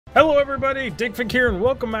Hello everybody, Digfig here, and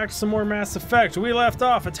welcome back to some more Mass Effect. We left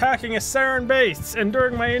off attacking a Saren base, and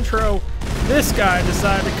during my intro, this guy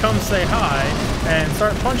decided to come say hi and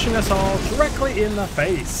start punching us all directly in the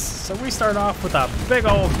face. So we start off with a big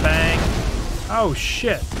old bang. Oh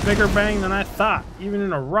shit, bigger bang than I thought, even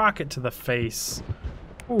in a rocket to the face.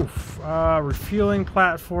 Oof, refueling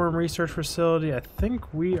platform, research facility. I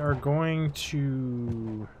think we are going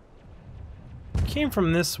to... Came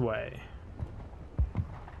from this way.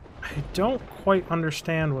 I don't quite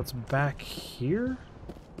understand what's back here.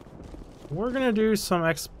 We're gonna do some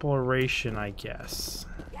exploration, I guess.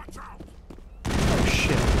 Oh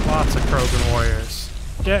shit, lots of Krogan warriors.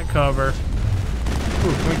 Get cover.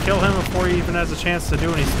 Ooh, can we kill him before he even has a chance to do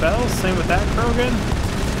any spells? Same with that Krogan.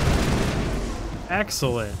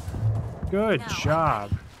 Excellent. Good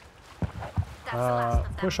job.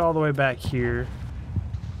 Push all the way back here.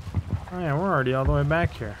 Oh yeah, we're already all the way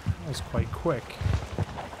back here. That was quite quick.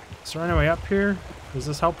 Is there any way up here? Does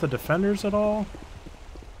this help the defenders at all?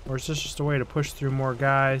 Or is this just a way to push through more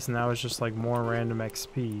guys and that was just like more random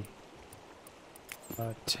XP?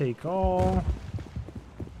 Take all.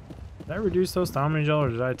 Did I reduce those to Omnigel or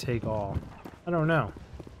did I take all? I don't know.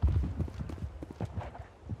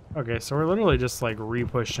 Okay, so we're literally just like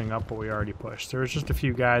re-pushing up what we already pushed. There was just a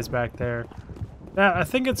few guys back there. Yeah, I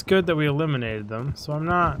think it's good that we eliminated them, so I'm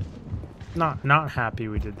not happy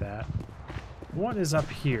we did that. What is up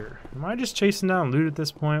here? Am I just chasing down loot at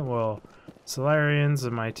this point while Solarians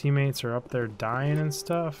and my teammates are up there dying and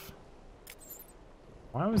stuff?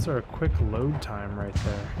 Why was there a quick load time right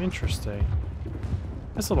there? Interesting.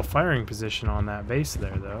 Nice little firing position on that base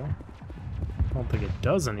there, though. I don't think it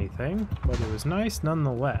does anything, but it was nice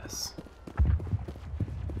nonetheless.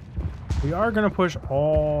 We are going to push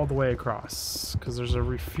all the way across, because there's a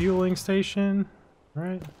refueling station,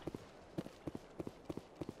 right?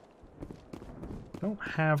 Don't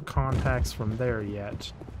have contacts from there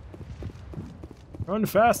yet. Run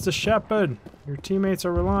fast, Shepard! Your teammates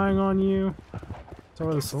are relying on you. So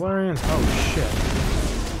are the Solarians. Oh shit.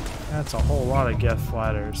 That's a whole lot of Geth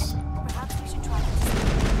fighters.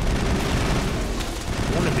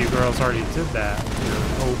 One of you girls already did that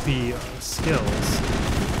with your OP skills.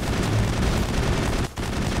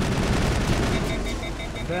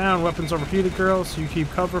 Down, weapons overheated, girls, so you keep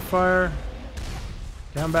cover fire.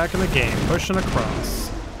 Down back in the game, pushing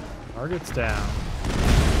across. Targets down.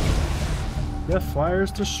 Geth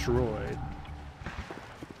flyers destroyed.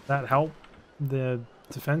 That help the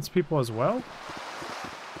defense people as well?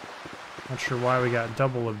 Not sure why we got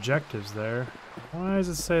double objectives there. Why does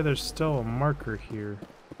it say there's still a marker here?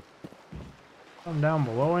 Something down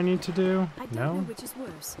below I need to do? I don't no? know which is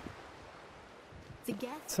worse. The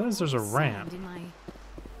Geth It says there's a ramp. Never mind.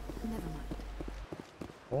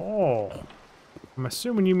 Oh. I'm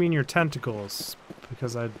assuming you mean your tentacles,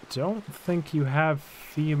 because I don't think you have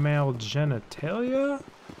female genitalia?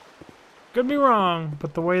 Could be wrong,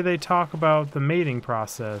 but the way they talk about the mating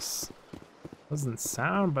process doesn't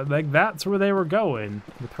sound, but like that's where they were going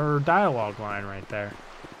with her dialogue line right there.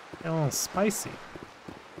 A little spicy.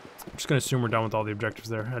 I'm just gonna assume we're done with all the objectives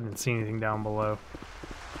there. I didn't see anything down below.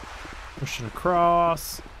 Pushing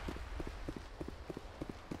across.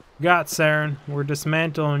 Got Saren. We're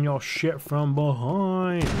dismantling your shit from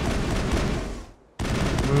behind.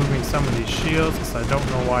 Moving some of these shields because I don't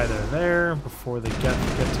know why they're there before they get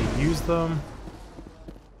to use them.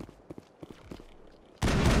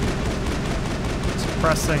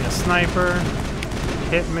 Suppressing a sniper.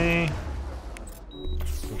 Hit me.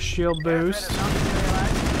 Shield boost.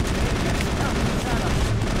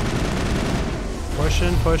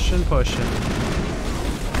 Pushing, pushing, pushing.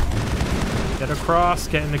 Get across,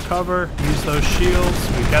 get into cover, use those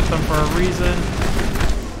shields. We get them for a reason.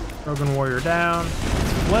 Krogan warrior down.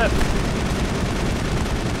 Flip.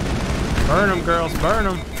 Burn him, girls, burn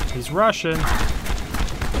him. He's rushing.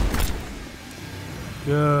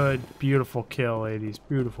 Good, beautiful kill, ladies.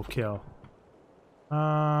 Beautiful kill.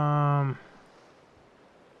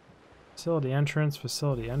 Facility entrance,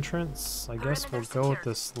 facility entrance. I guess we'll go with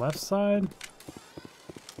this left side.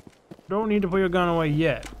 Don't need to put your gun away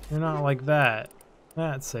yet. You're not like that.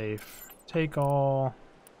 That's safe. Take all.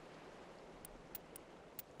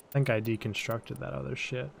 I think I deconstructed that other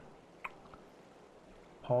shit.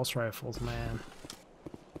 Pulse rifles, man.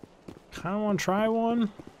 Kinda wanna try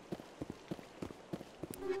one.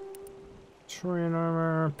 Turian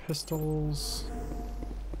armor, pistols.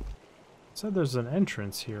 Said there's an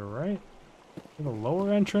entrance here, right? The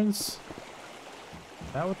lower entrance?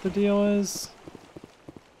 Is that what the deal is?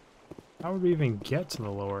 How would we even get to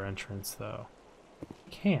the lower entrance, though?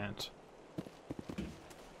 Can't.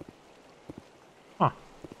 Huh.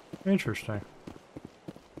 Interesting.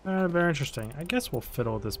 Very interesting. I guess we'll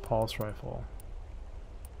fiddle with this pulse rifle.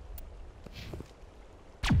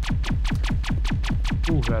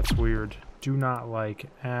 Ooh, that's weird. Do not like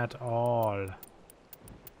at all.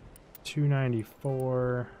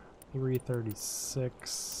 294,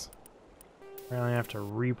 336. Apparently I have to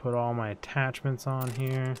re-put all my attachments on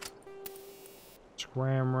here.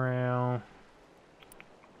 Scram rail.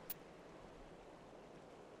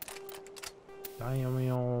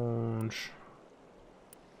 Diamond.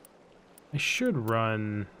 I should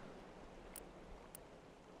run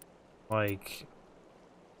like,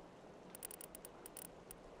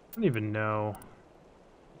 I don't even know.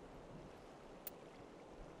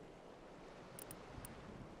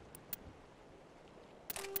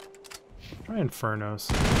 Try Infernos.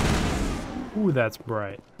 Ooh, that's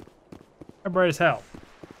bright. That's bright as hell.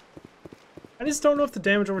 I just don't know if the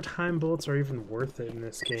damage over time bullets are even worth it in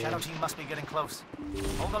this game. Shadow team must be getting close.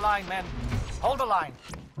 Hold the line, men. Hold the line.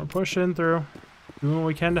 We're pushing through. Doing what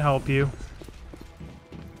we can to help you.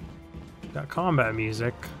 Got combat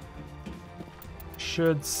music.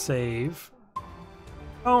 Should save.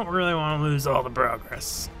 Don't really want to lose all the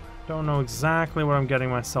progress. Don't know exactly what I'm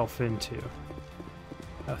getting myself into.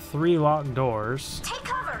 Got 3 locked doors. Take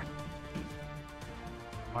cover!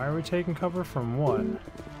 Why are we taking cover from what?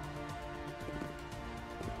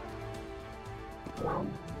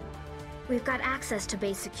 We've got access to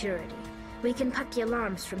base security. We can puck the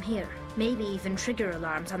alarms from here. Maybe even trigger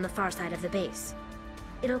alarms on the far side of the base.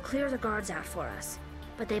 It'll clear the guards out for us,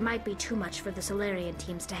 but they might be too much for the Solarian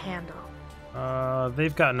teams to handle.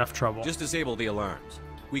 They've got enough trouble. Just disable the alarms.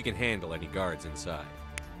 We can handle any guards inside.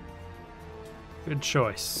 Good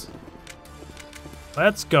choice.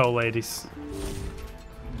 Let's go, ladies.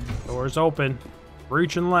 Doors open.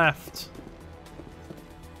 Reaching left.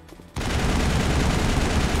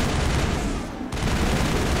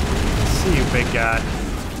 See you, big guy.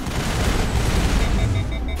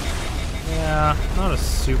 Yeah, not a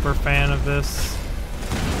super fan of this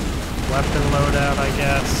weapon loadout, I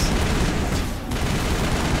guess.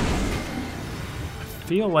 I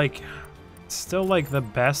feel like still like the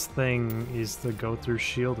best thing is to go through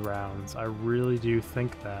shield rounds. I really do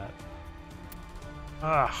think that.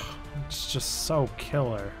 Ugh, it's just so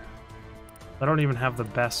killer. I don't even have the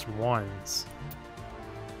best ones.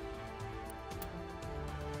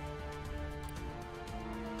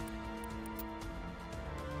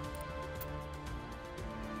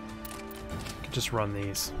 Could just run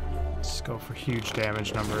these. Just go for huge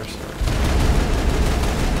damage numbers.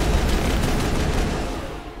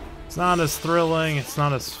 It's not as thrilling, it's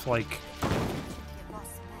not as, like...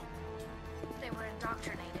 They were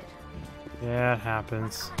indoctrinated. Yeah, it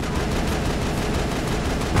happens.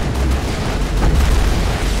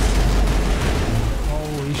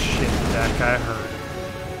 Holy shit, that guy hurt.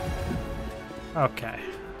 Okay.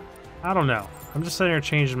 I don't know. I'm just sitting here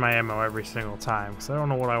changing my ammo every single time, because I don't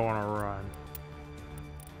know what I want to run.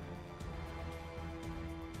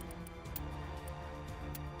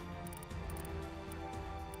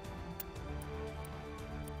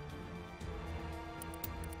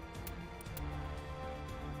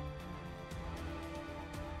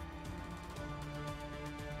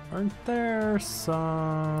 Aren't there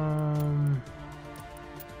some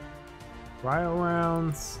riot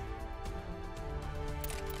rounds?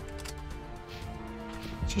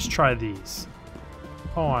 Let's just try these.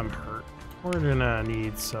 Oh, I'm hurt. We're gonna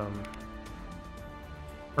need some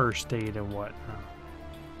first aid and whatnot.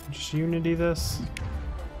 Just Unity this?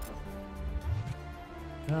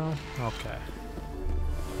 No? Okay.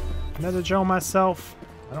 Another Joe myself.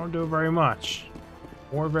 I don't do it very much.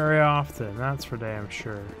 Or very often, that's for damn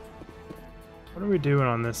sure. What are we doing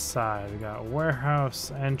on this side? We got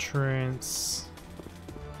warehouse entrance.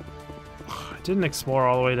 I didn't explore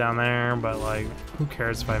all the way down there, but like, who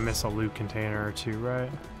cares if I miss a loot container or two, right?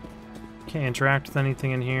 Can't interact with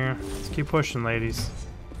anything in here. Let's keep pushing, ladies.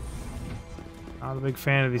 Not a big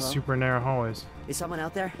fan of these super narrow hallways. Is someone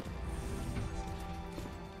out there?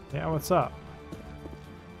 Yeah, what's up?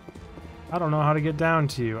 I don't know how to get down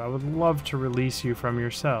to you. I would love to release you from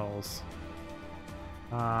your cells.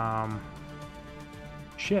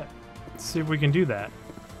 Shit. Let's see if we can do that.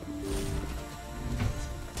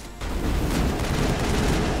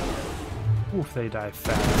 Oof, they die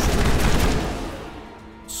fast.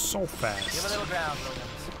 So Give a fast. little ground,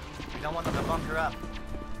 Williams. We don't want them to bunker up.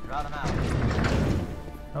 Draw them out.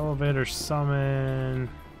 Elevator summon.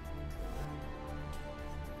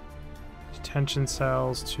 Detention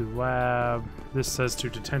cells to lab. This says to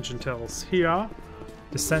detention cells here.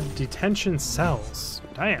 Detention cells.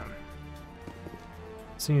 Damn.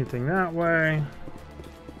 See anything that way?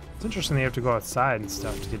 It's interesting they have to go outside and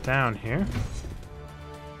stuff to get down here.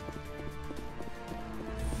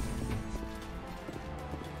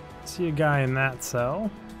 See a guy in that cell.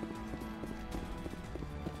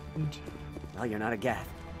 Well, you're not a Gath.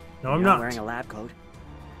 No, You're I'm not. wearing a lab coat.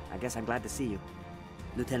 I guess I'm glad to see you.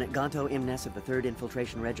 Lieutenant Gonto Imnes of the 3rd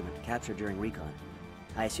Infiltration Regiment, captured during recon.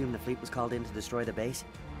 I assume the fleet was called in to destroy the base?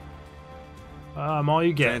 I'm all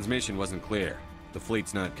you get. Transmission wasn't clear. The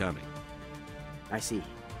fleet's not coming. I see.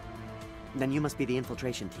 Then you must be the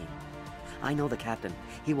infiltration team. I know the captain.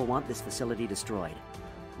 He will want this facility destroyed.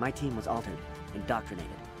 My team was altered, indoctrinated.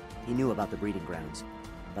 He knew about the breeding grounds.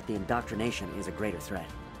 But the indoctrination is a greater threat,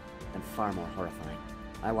 and far more horrifying.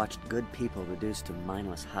 I watched good people reduced to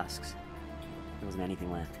mindless husks. There wasn't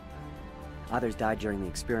anything left. Others died during the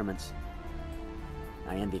experiments.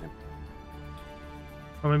 I envy them.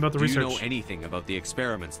 Tell me about the Do research. you know anything about the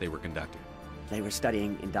experiments they were conducting? They were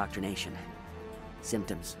studying indoctrination.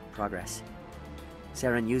 Symptoms, progress.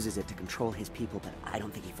 Saren uses it to control his people, but I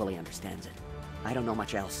don't think he fully understands it. I don't know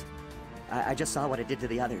much else. I just saw what it did to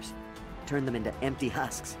the others. Turned them into empty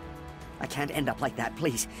husks. I can't end up like that,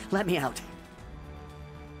 please. Let me out.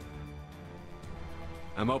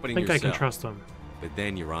 I'm I opening think your I can cell, trust him. but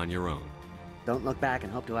then you're on your own. Don't look back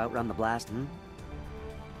and hope to outrun the blast,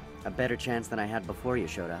 A better chance than I had before you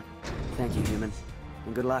showed up. Thank you, human.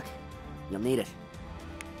 And good luck. You'll need it.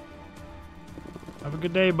 Have a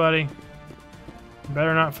good day, buddy.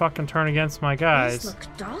 Better not fucking turn against my guys. These look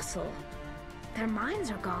docile. Their minds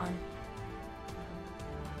are gone.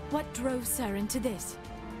 What drove Saren to this?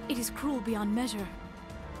 It is cruel beyond measure.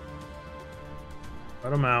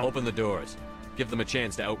 Let him out. Open the doors. Give them a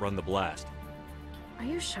chance to outrun the blast. Are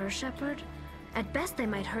you sure, Shepard? At best, they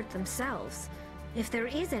might hurt themselves. If there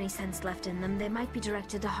is any sense left in them, they might be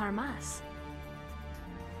directed to harm us.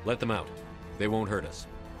 Let them out. They won't hurt us.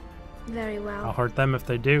 Very well. I'll hurt them if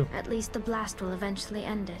they do. At least the blast will eventually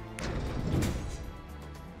end it.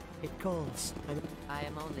 It calls, and I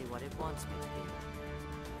am only what it wants me to be.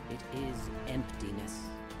 It is emptiness.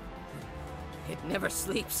 It never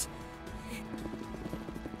sleeps.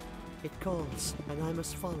 It calls, and I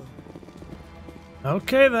must follow.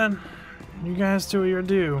 Okay then. You guys do what you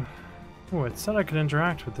do. Oh, it said I could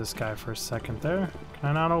interact with this guy for a second there. Can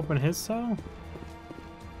I not open his cell?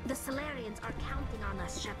 The Solarians are counting on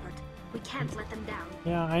us, Shepard. We can't let them down.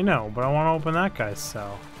 Yeah, I know, but I want to open that guy's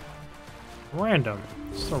cell. Random.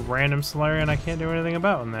 Just a random Solarian I can't do anything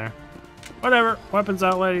about in there. Whatever. Weapons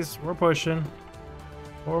out, ladies. We're pushing.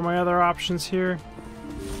 What were my other options here?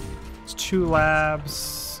 It's 2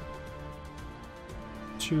 labs.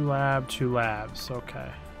 2 labs.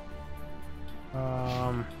 Okay.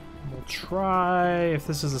 We'll try if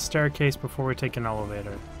this is a staircase before we take an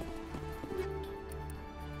elevator.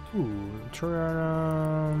 Ooh,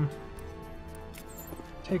 try,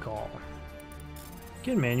 take all.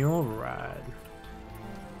 Get manual override.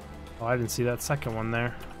 Oh, I didn't see that second one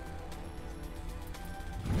there.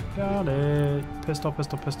 Got it. Pistol,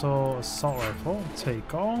 pistol, pistol, assault rifle.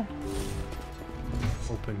 Take all.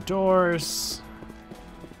 Open doors.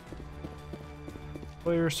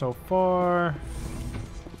 Clear so far.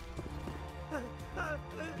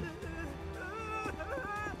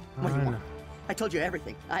 What do you want? I told you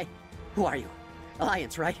everything. Who are you?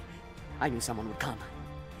 Alliance, right? I knew someone would come.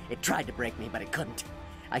 It tried to break me, but it couldn't.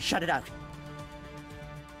 I shut it out.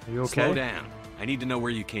 Are you okay? Slow down. I need to know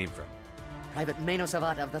where you came from. Private Mano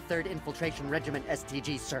Savat of the 3rd Infiltration Regiment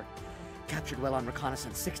STG, sir. Captured well on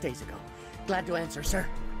reconnaissance 6 days ago. Glad to answer, sir.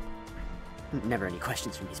 Never any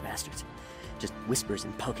questions from these bastards. Just whispers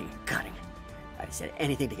and poking and cutting. I said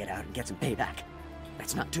anything to get out and get some payback.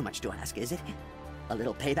 That's not too much to ask, is it? A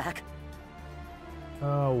little payback?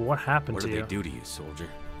 What happened What to did you? they do to you, soldier?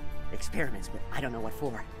 Experiments, but I don't know what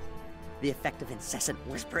for. The effect of incessant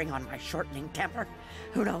whispering on my shortening temper?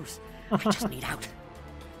 Who knows? I just need out.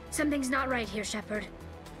 Something's not right here, Shepard.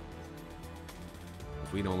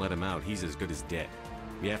 If we don't let him out, he's as good as dead.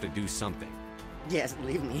 We have to do something. Yes,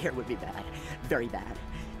 leaving me here would be bad. Very bad.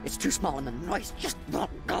 It's too small and the noise just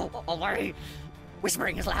won't go away.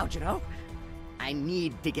 Whispering is loud, you know? I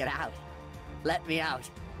need to get out. Let me out.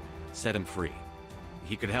 Set him free.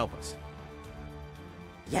 He could help us.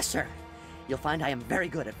 Yes, sir. You'll find I am very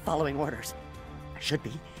good at following orders. I should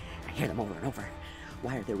be. I hear them over and over.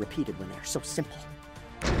 Why are they repeated when they're so simple?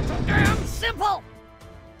 So damn simple!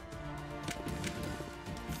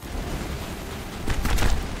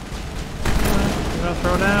 You gonna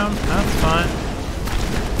throw down? That's fine.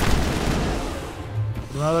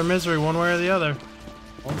 Another misery one way or the other.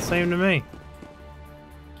 All the same to me.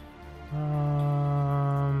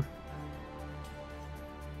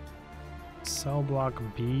 Cell block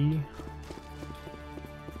B.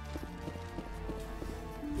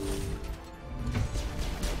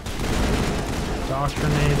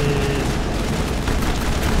 Indoctrinated.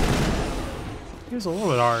 was a little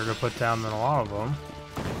bit harder to put down than a lot of them.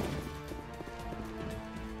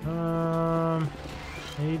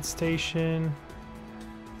 Aid station.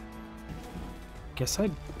 Guess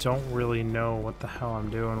I don't really know what the hell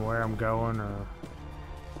I'm doing, where I'm going, or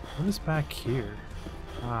what is back here.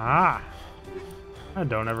 Ah, I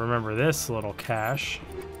don't ever remember this little cache.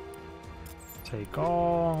 Take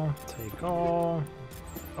all, take all,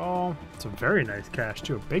 take all. It's a very nice cache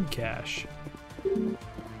too, a big cache.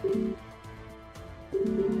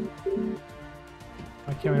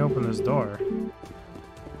 Why can't we open this door?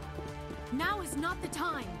 Now is not the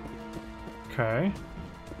time. Okay.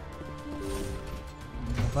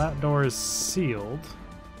 That door is sealed.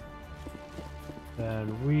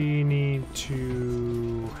 Then we need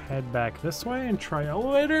to head back this way and try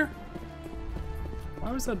elevator?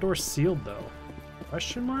 Why was that door sealed though?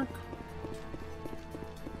 Question mark?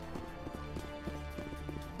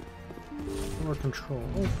 Door control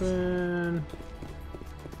open.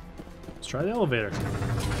 Let's try the elevator.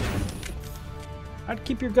 I'd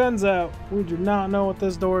keep your guns out. We do not know what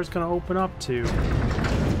this door is going to open up to.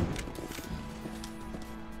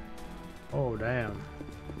 Oh, damn.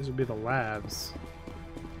 These would be the labs.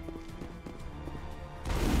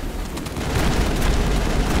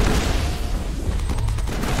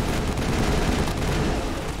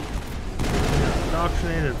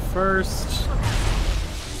 Indoctrinated first.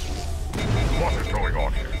 What is going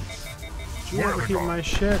on here? Did you overheat my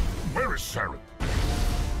shit? Where is Saren?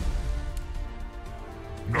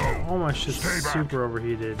 No. All my shit's Stay back. super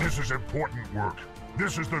overheated. This is important work.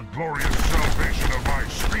 This is the glorious salvation of my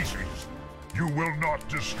species. You will not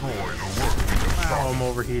destroy the work we have Wow, started. I'm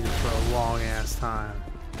overheated for a long ass time.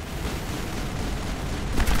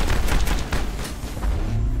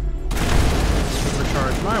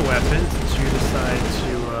 Recharge my weapon since you decide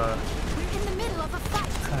to We're in the middle of a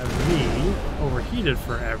fight. have me overheated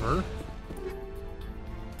forever.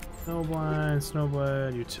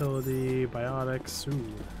 Snowblind, utility, biotics.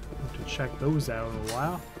 Ooh, I have to check those out in a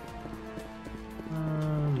while.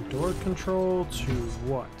 Door control to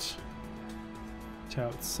what? To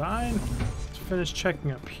outside. Let's finish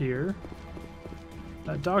checking up here.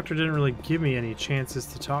 That doctor didn't really give me any chances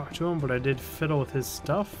to talk to him, but I did fiddle with his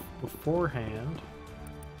stuff beforehand.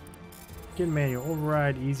 Get manual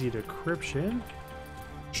override, easy decryption.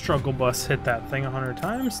 Struggle bus hit that thing 100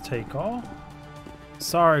 times. Take all.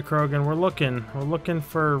 Sorry, Krogan, we're looking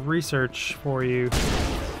for research for you.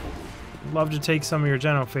 Love to take some of your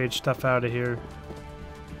genophage stuff out of here.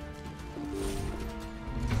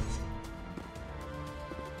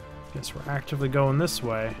 Guess we're actively going this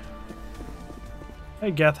way. Hey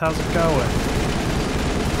Geth, how's it going?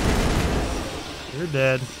 You're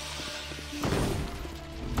dead.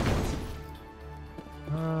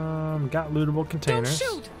 Got lootable containers.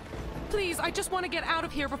 Don't shoot! Please, I just want to get out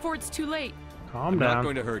of here before it's too late. Calm I'm down. not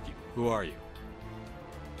going to hurt you. Who are you?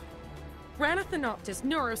 Ranathanoptis,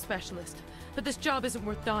 neurospecialist. But this job isn't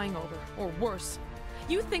worth dying over, or worse.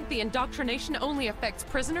 You think the indoctrination only affects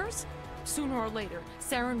prisoners? Sooner or later,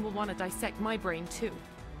 Saren will want to dissect my brain too.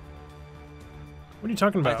 What are you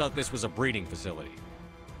talking about? I thought this was a breeding facility.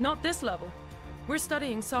 Not this level. We're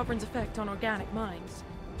studying Sovereign's effect on organic minds.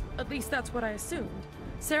 At least that's what I assumed.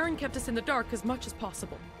 Saren kept us in the dark as much as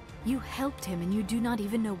possible. You helped him and you do not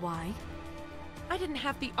even know why? I didn't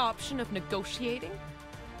have the option of negotiating.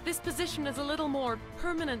 This position is a little more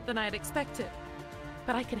permanent than I had expected.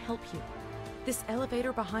 But I can help you. This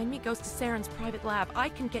elevator behind me goes to Saren's private lab. I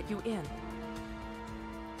can get you in.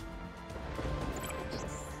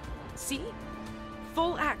 See?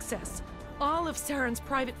 Full access. All of Saren's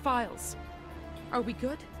private files. Are we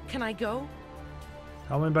good? Can I go?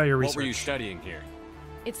 Tell me about your research. What were you studying here?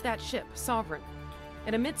 It's that ship, Sovereign.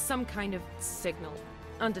 It emits some kind of signal.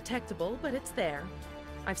 Undetectable, but it's there.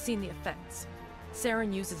 I've seen the effects.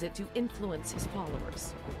 Saren uses it to influence his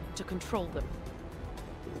followers, to control them.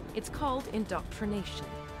 It's called indoctrination.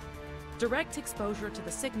 Direct exposure to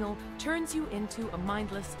the signal turns you into a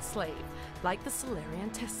mindless slave, like the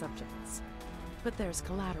Solarian test subjects. But there's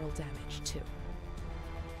collateral damage, too.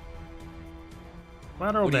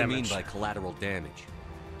 Collateral What do you damage. mean by collateral damage?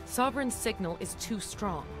 Sovereign's signal is too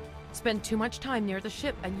strong. Spend too much time near the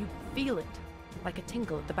ship and you feel it, like a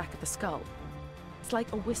tingle at the back of the skull. It's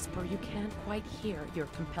like a whisper you can't quite hear. You're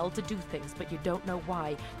compelled to do things, but you don't know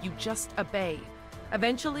why. You just obey.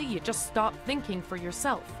 Eventually, you just stop thinking for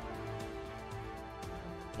yourself.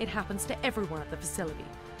 It happens to everyone at the facility.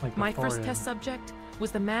 Like My before, first yeah. test subject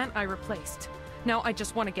was the man I replaced. Now I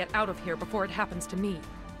just want to get out of here before it happens to me.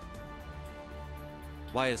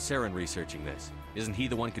 Why is Saren researching this? Isn't he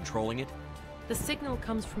the one controlling it? The signal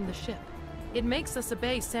comes from the ship. It makes us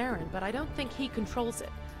obey Saren, but I don't think he controls it.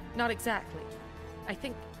 Not exactly. I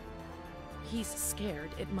think he's scared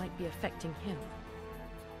it might be affecting him.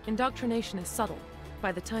 Indoctrination is subtle.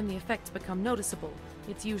 By the time the effects become noticeable,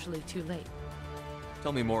 it's usually too late.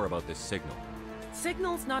 Tell me more about this signal.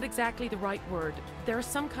 Signal's not exactly the right word. There's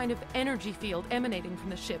some kind of energy field emanating from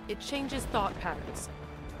the ship. It changes thought patterns.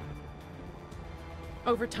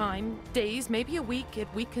 Over time, days, maybe a week, it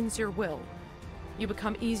weakens your will. You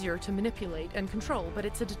become easier to manipulate and control, but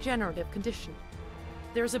it's a degenerative condition.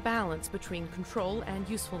 There's a balance between control and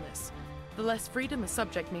usefulness. The less freedom a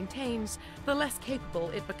subject maintains, the less capable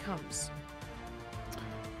it becomes.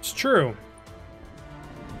 It's true.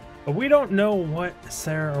 But we don't know what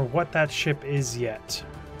that ship is yet.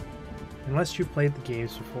 Unless you played the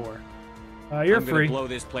games before. You're I'm free. gonna blow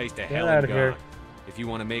this place to Get hell out and of here. gone. If you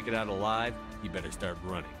want to make it out alive, you better start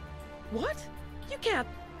running. What? You can't.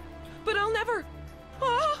 But I'll never.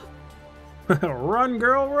 Ah! Run,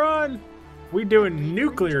 girl, run! We doing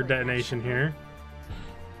nuclear detonation here.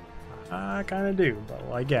 I kind of do, but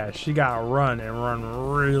like, yeah, she got to run and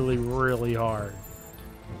run really, really hard.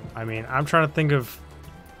 I mean, I'm trying to think of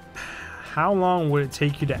how long would it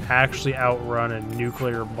take you to actually outrun a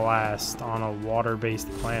nuclear blast on a water-based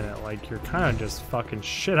planet? Like, you're kind of just fucking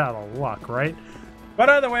shit out of luck, right? But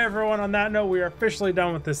either way, everyone, on that note, we are officially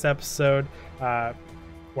done with this episode. Wow,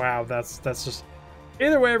 that's just...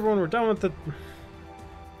 Either way, everyone, we're done with the...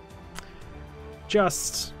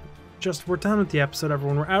 we're done with the episode,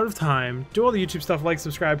 everyone. We're out of time. Do all the YouTube stuff, like,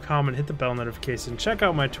 subscribe, comment, hit the bell notification. Check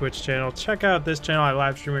out my Twitch channel. Check out this channel. I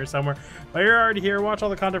live stream here somewhere. But you're already here. Watch all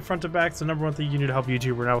the content front to back. It's the number one thing you can do to help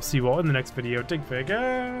YouTuber. And I will see you all in the next video. Dig Fig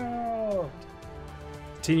out!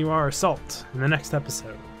 Continue our assault in the next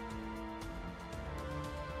episode.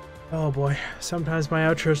 Oh boy. Sometimes my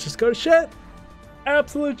outros just go to shit.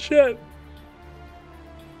 Absolute shit.